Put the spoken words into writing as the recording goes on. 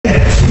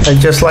I'd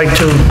just like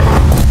to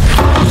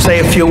say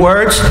a few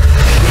words.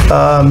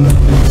 I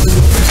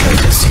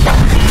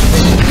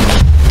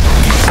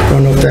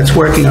don't know if that's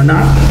working or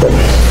not, but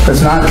if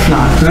it's not, it's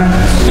not.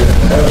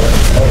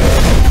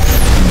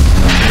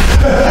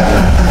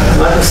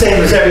 Not the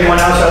same as everyone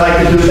else, I like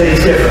to do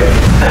things different.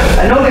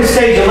 I know this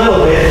stage a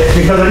little bit,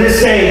 because on this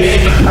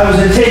stage, I was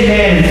a tin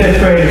man in 5th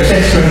grade or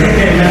 6th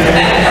grade.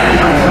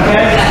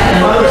 Okay?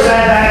 My mother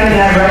sat back in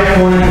that right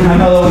corner, and my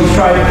mother always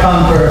tried to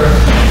come for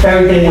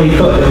everything we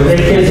could. There were 8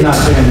 kids not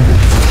there.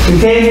 We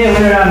came here, we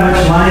didn't have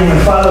much money. My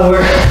father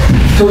worked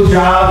 2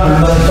 jobs, my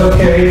mother took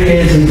care of 8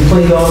 kids, and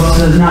played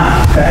officers 9,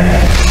 okay?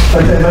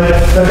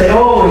 But they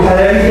always had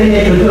everything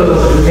they could do.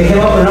 They came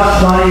up with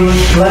enough money,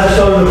 let us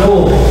go to the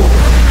pool.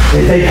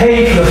 They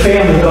paid for the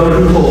family to go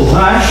to the pool,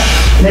 right?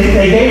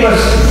 They gave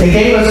us, you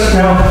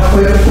know,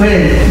 we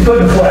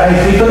couldn't afford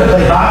ice, we couldn't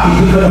play hockey,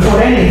 we couldn't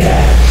afford any of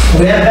that.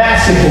 We had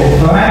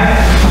basketball, all right?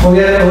 We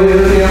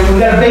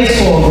got a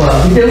baseball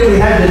glove. We did what we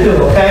had to do,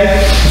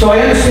 okay? So I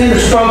understand the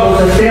struggles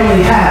that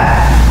family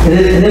had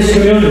in this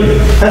community.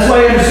 That's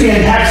why I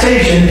understand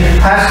taxation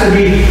has to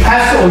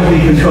always be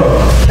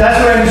controlled. That's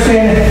why I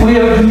understand that we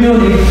as a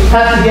community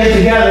have to get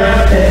together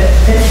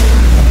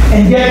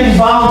and get these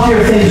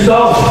volunteer things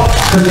going.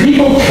 Because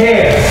people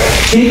care.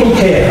 People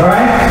care, all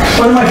right?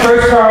 One of my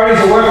first priorities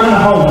is to work on the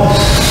homeless.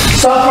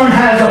 Suffern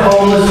has a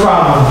homeless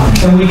problem,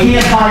 and we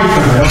can't hide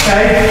from it,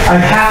 okay?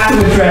 I have to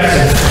address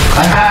it.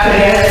 I have to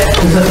get,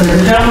 there's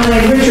a gentleman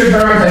named Richard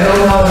Burns, I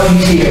don't know if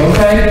he's here,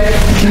 okay?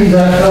 He's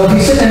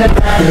sitting in the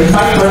back there, he's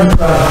my friend's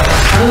brother.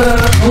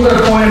 I'm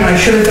gonna appoint him, I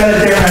should have done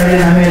it there,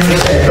 and I made a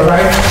mistake, all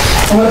right?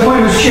 I'm gonna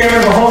appoint him as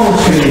chairman of the homeless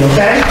committee,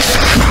 okay?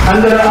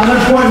 I'm gonna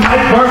appoint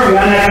Mike Curley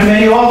on that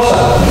committee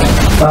also.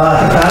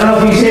 I don't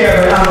know if he's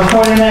here, but I'm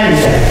appointing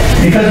anything.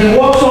 Because he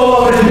walks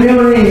all over the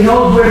community and he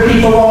knows where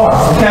people are,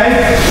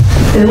 okay?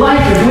 In life,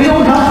 if we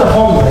don't help the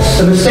homeless,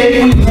 the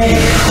mistake we make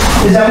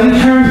is that we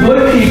turn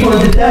good people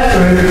into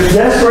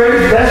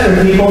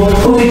desperate people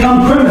who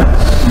become criminals.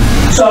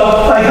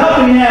 So, by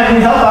helping them,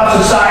 we help our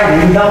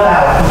society, we help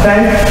out,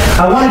 okay?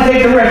 I want to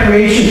take the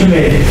recreation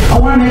committee. I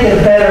want to make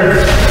it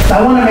better,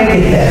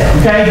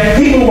 okay?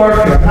 People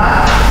work here,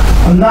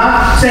 I'm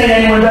not saying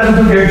anyone doesn't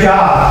do their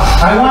job.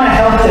 I want to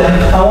help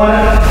them. I want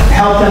to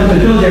help them to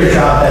do their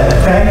job better,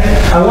 okay?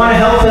 I want to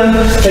help them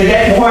to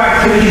get more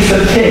activities for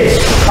the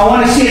kids. I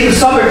want to see at the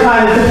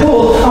summertime at the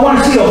pool, I want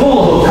to see a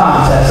hula hoop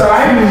contest, all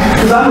right?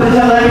 Because I'm going to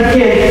tell every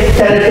kid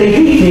that if they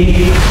beat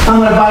me, I'm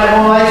going to buy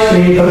them all ice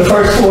cream for the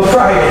first 4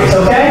 Fridays,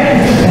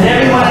 okay? And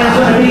everyone is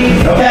going to beat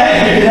me,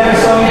 okay? You never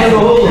saw me do a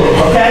hula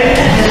hoop, okay?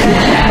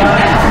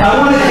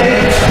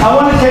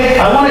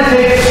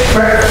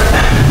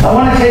 I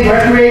want to take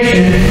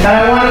recreation and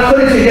I want to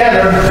put it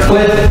together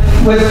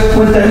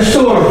with the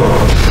historian.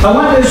 I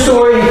want the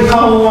historian to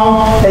come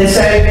along and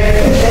say,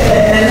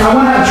 and I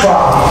want to have a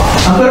trolley.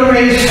 I'm going to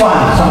raise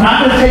funds. I'm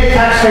not going to take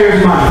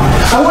taxpayers' money.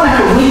 I want to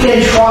have a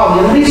weekend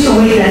trolley, at least a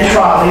weekend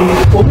trolley,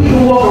 where we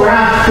can walk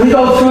around. We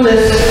go through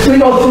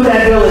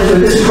that village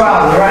with this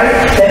trolley, right?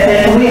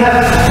 And we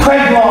have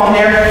Craig Law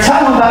there.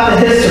 Tell them about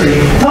the history.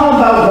 Tell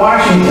them about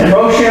Washington,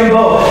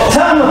 Rochambeau.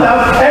 Tell them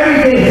about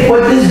everything,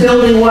 what this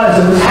building was.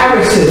 It was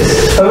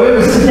Harris's. It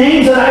was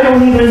names that I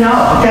don't even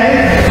know,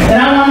 okay?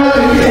 And I want to,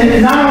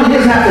 and not only he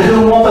doesn't have to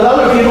do them all, but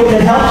other people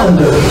can help them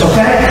do it,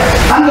 okay?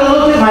 I'm going to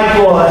look at Mike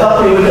Lawler to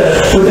help me with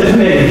the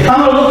committee.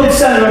 I'm going to look at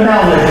Senator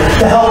Melnick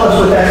to help us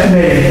with that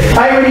committee.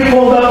 I already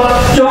pulled up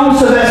Joan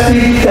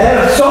Silvestri, the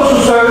head of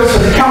social service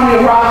for the county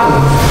of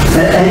Rockland.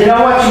 And you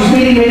know what? She's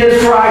meeting me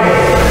this Friday.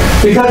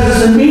 Because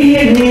it's an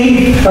immediate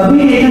need,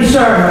 immediate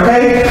concern,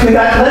 okay? We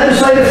got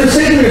legislative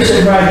facilitators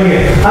sitting right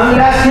here. I'm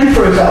going to ask him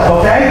for his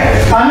help,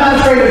 okay? I'm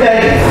not afraid of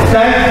begging,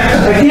 okay?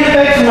 I can't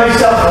beg for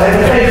myself, but I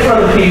can beg for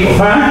other people,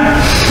 right?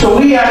 So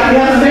we have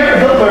the mayor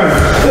of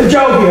Hillburn,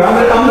 Joe here.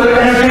 I'm going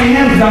to entertain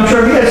him because I'm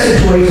sure he has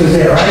situations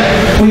there,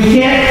 right?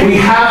 We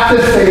have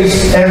to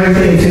face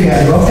everything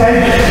together,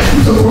 okay?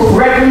 So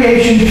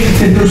recreation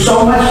can do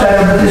so much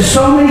better, but there's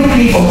so many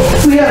people.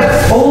 We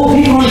have old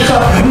people in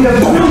Suffern. We have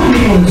new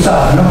people in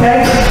Suffern,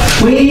 okay?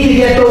 We need to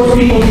get those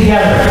people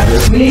together.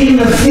 We need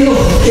them to feel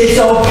it's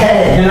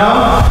okay, you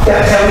know?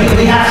 That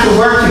we have to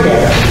work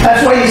together.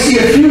 That's why you see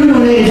a few new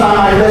names on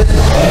my list.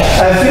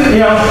 You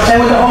know, and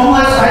with the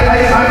homeless, I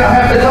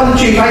have to tell the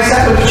chief, I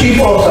sat with the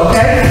chief also,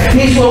 okay?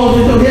 He's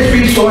willing to do his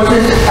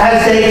resources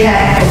as they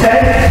can,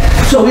 okay?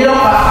 So we don't,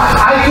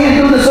 I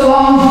can't do this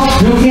alone,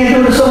 you can't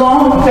do this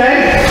alone,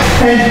 okay?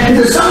 And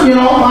if there's something you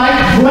don't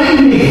like,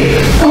 blame me.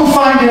 Don't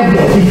find him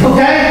guilty,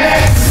 okay?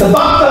 The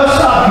buck does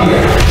stop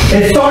here.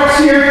 It starts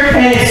here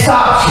and it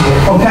stops here,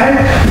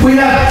 okay? We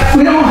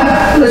don't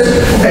have,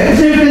 listen, okay,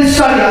 there's been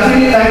studies, I'll give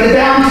you, like the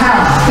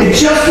downtown,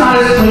 it's just not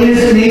as clean as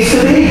it needs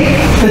to be.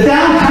 The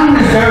downtown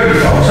is dirty,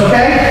 folks,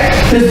 okay?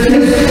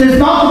 There's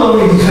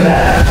multiple reasons for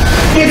that.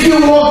 If you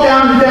walk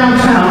down to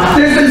downtown,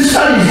 there's been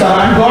studies done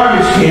on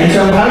garbage cans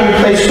and how you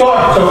place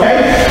garbage,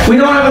 okay? We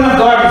don't have enough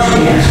garbage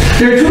cans.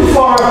 They're too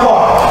far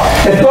apart.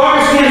 If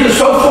garbage cans are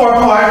so far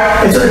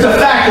apart, it's a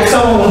fact that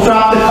someone will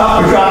drop the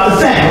cup or drop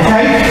the thing,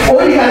 okay? All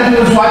you gotta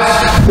do is watch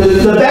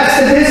the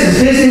best of this is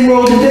Disney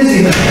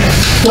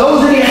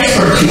Those are the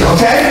experts here,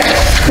 okay?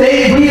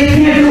 We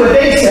can't do what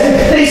they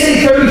say. They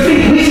say 30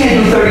 feet. We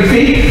can't do 30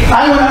 feet.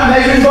 I went out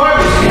measuring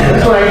garbage cans.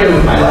 That's what I do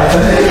with my life.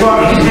 I measure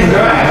garbage cans.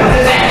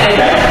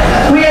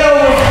 We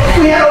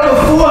had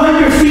over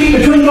 400 feet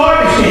between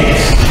garbage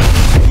cans.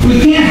 We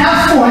can't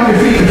have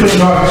 400 feet between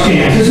garbage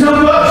cans. It's no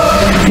good.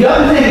 The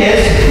other thing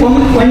is,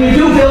 when you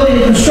do building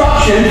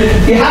construction,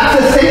 you have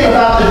to think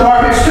about the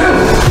garbage too.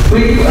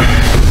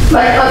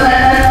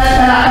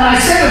 And I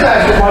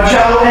sympathize with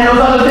Marcello and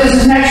those other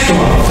businesses next to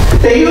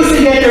him. They used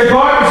to get their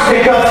garbage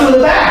picked up through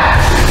the back.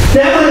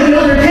 Then when the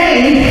builder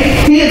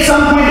came, he at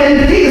some point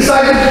then he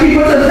decided he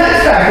put the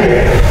fence back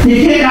here.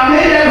 You can't, now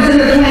maybe that was in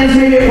the plans,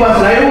 maybe it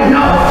wasn't, I don't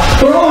know.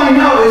 But all I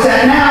know is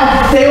that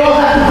now they all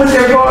have to put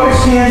their garbage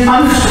cans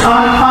on the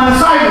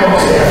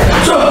sidewalks there.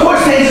 So of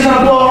course things are going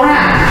to blow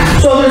around.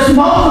 So there's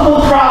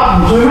multiple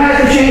problems. We might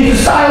have to change the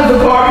style of the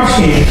garbage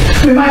cans.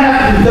 We might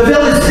have to, the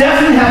village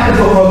definitely have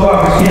to put more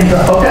garbage cans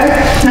up, okay?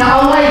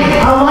 Now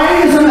our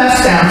lighting is a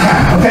mess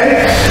downtown,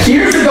 okay?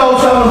 Years ago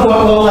someone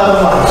bought low-level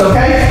lights,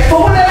 okay?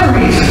 For whatever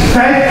reason,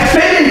 okay?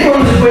 Maybe they thought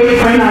it was a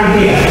great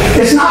idea.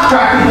 It's not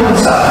practical and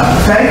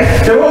stuff, okay?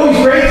 They're always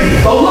great to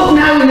you. But look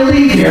now when you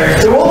leave here,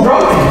 they're all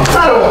broken.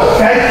 Not all,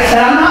 okay? And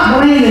I'm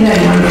not blaming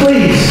anyone,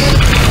 please.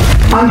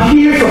 I'm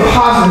here for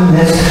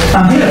positiveness.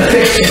 I'm here to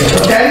fix it,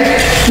 okay?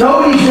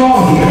 Nobody's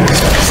wrong here.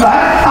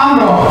 Right? I'm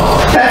wrong.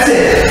 That's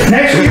it.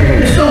 Next year,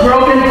 if it's still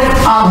broken,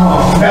 I'm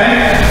wrong,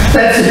 okay?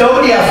 That's it.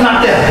 Nobody else,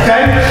 not them,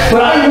 okay?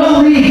 But I will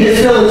lead this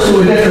village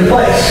to a different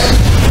place.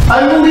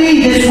 I will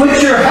lead this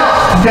with your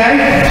help,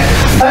 okay?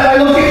 I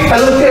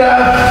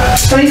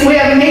think we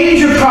have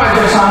major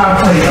projects on our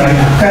plate right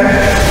now, okay?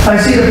 I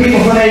see the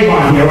people from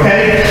Avon here,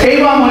 okay?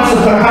 Avon wants to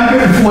put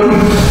 140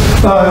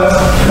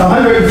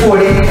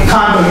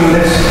 condo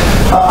units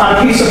on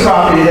a piece of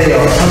property they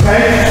own,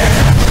 okay?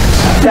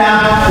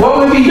 Now,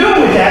 what we'll be doing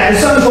with that is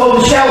something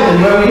called the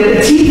Sheldon, where we did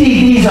a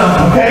TPD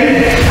zone,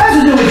 okay? It has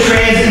to do with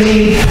transit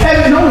need.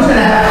 No one's going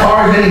to have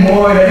cars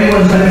anymore, and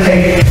everyone's going to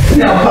take,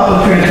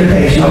 public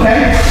transportation,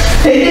 okay?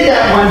 They did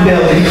that one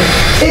building.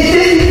 It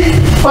didn't,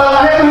 well,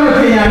 I have my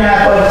opinion on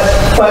that,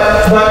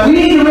 but we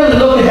need to really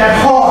look at that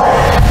hard,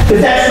 if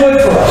that's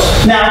good for us.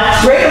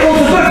 Now, ratables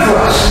are good for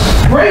us.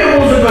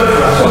 Ratables are good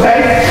for us,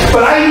 okay?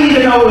 But I need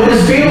to know what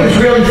this village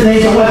really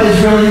thinks and what this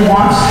really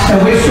wants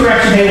and which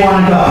direction they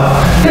want to go.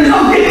 There's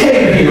no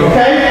dictator here,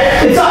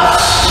 okay? It's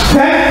us,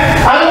 okay?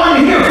 I want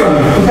to hear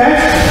from you, okay?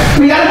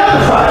 We got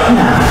another project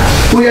now.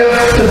 We have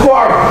the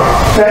quarry,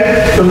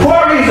 okay? The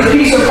quarry is a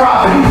piece of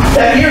property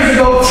that years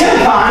ago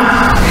Tilcon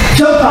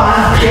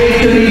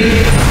gave to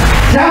the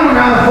town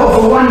around the pole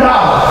for $1.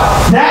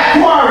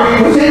 That quarry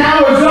was in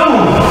our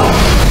zone,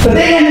 but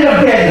they ended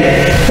up getting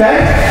it,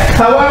 okay?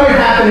 However it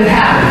happened, it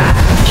happened.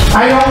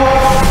 I don't,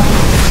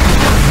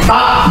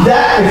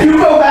 if you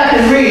go back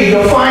and read,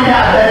 you'll find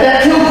out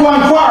that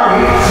Tilcon quarry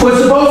was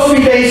supposed to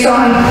be based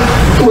on,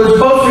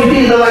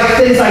 either like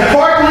things like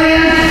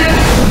parkland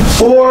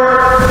or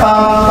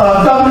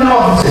government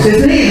offices.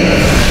 It's neither.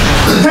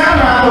 The town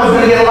around was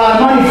going to get a lot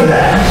of money for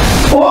that.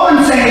 All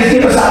I'm saying is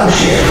give us our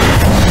share.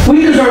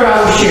 We deserve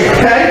our share,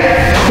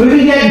 okay? We've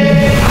been getting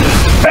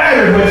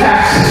battered with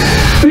taxes.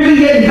 We've been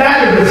getting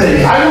battered with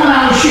things. I want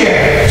our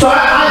share. So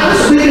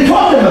we can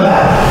talk to them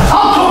about it.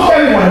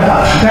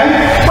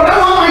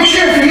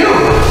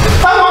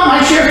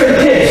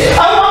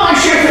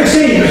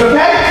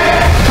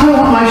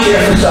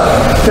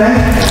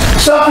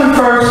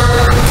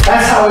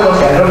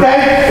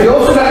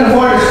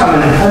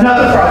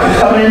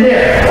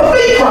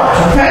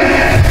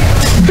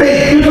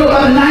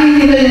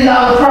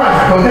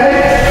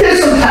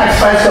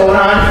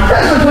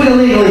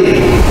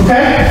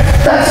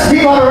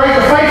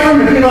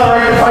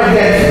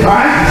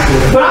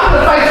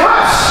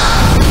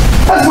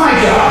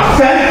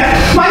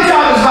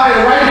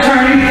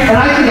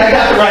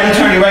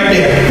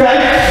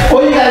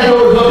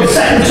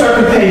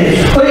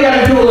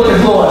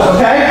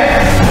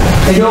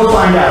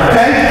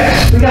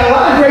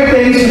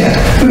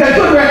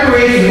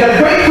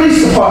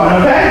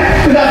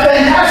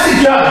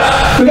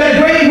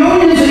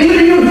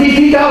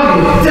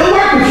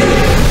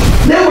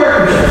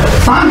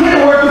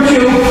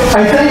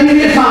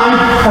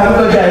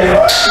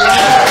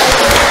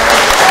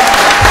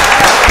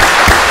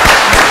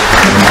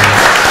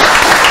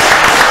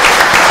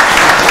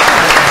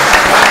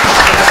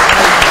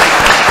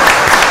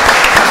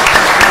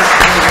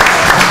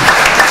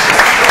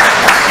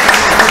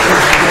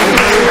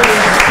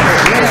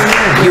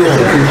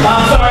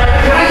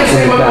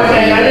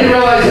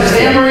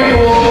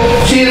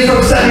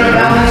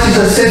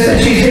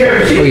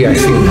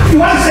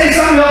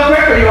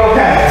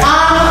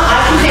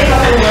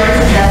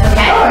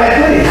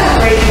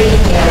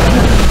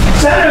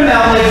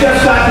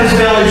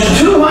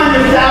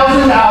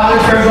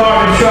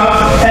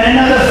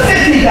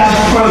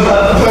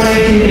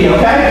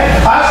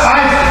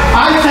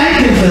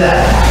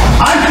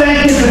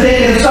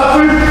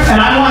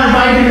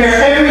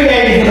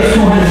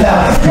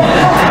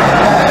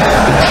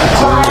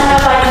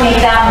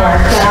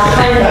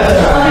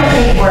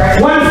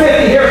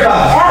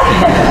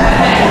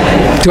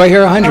 Do I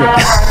hear 100? My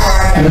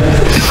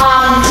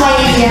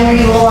name is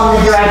Henry Rule. I'm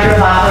the Director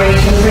of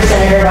Operations for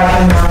Senator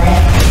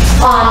Rechlin-Melnicks.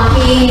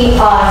 He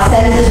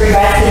sends his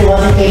regrets that he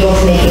wasn't able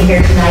to make it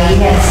here tonight.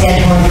 He had a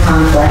scheduling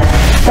conflict.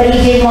 But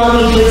he did want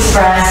me to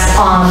express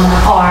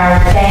our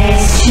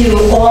thanks to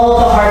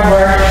all of the hard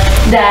work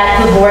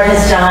that the board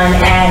has done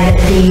and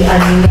the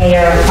new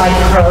mayor,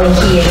 Michael Curley.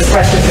 He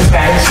expresses his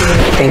gratitude.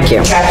 Thank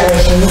you.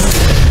 Congratulations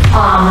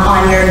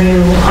on your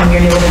new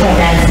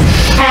appointment.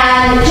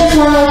 And just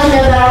want to let you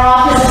know that our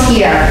office is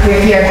here.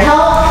 We're here to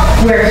help.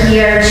 We're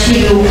here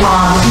to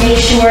make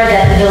sure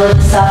that the village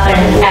of Suffern,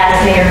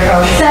 as Mayor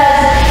Curley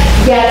says,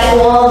 gets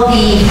all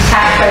the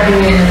tax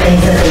revenue and the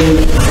things that they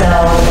need. So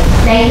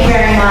thank you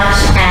very much,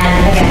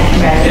 and again,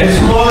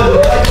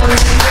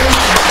 congratulations.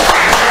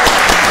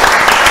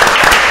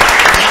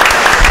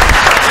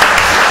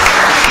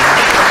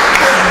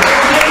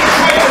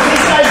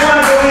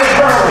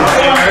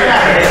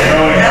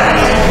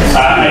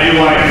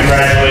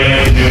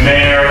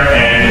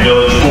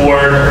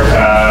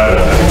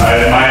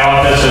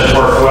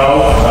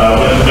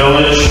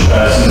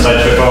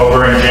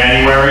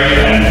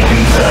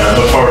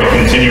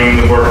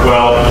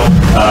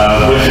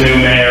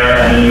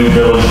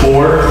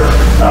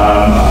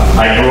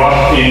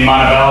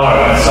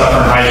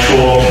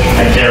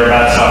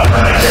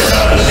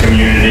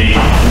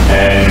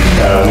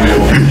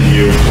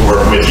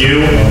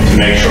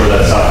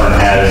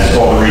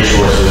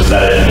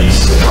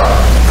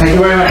 Thank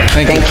you very much.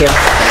 Thank you.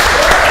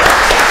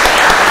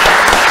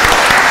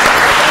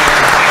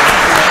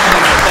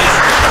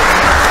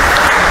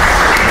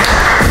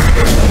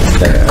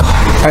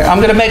 All right, I'm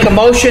going to make a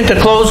motion to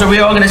close the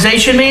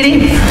reorganization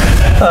meeting.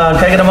 Can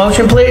I get a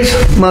motion, please?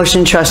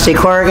 Motion, Trustee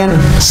Corrigan.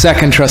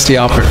 Second, Trustee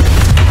Alpert.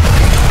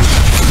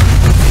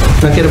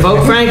 Can I get a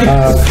vote, Frank?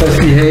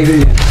 Trustee Hager,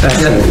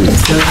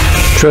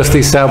 yes. Trustee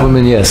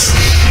Assemblyman, yes.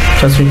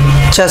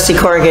 Trustee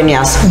Corrigan,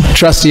 yes.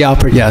 Trustee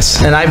Alpert,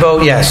 yes. And I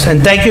vote yes.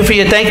 And thank you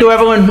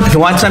everyone. If you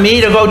want some to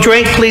eat or go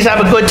drink, please have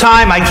a good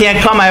time. I can't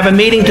come. I have a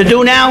meeting to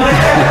do now.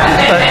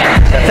 But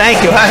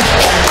thank you.